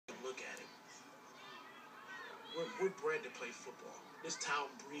we're bred to play football. This town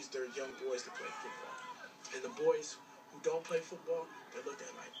breeds their young boys to play football. And the boys who don't play football, they're looked at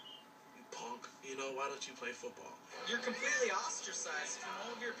like, you punk, why don't you play football? You're completely ostracized from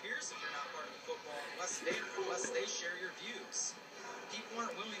all of your peers if you're not part of football, unless they share your views. People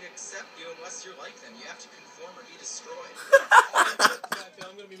aren't willing to accept you unless you're like them. You have to conform or be destroyed. I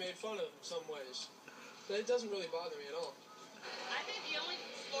feel I'm going to be made fun of in some ways. But it doesn't really bother me at all. I think the only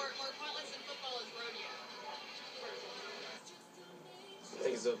sport more pointless than football is rodeo. I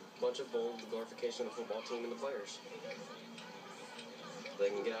think it's a bunch of bull, the glorification of the football team and the players. They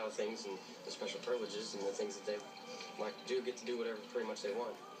can get out of things and the special privileges and the things that they like to do, get to do whatever pretty much they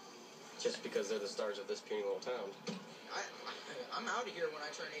want. Just because they're the stars of this puny little town. I'm out of here when I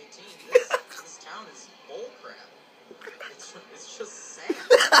turn 18. This town is bull crap. It's just sad.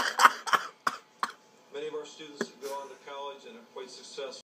 Many of our students go on to college and are quite successful.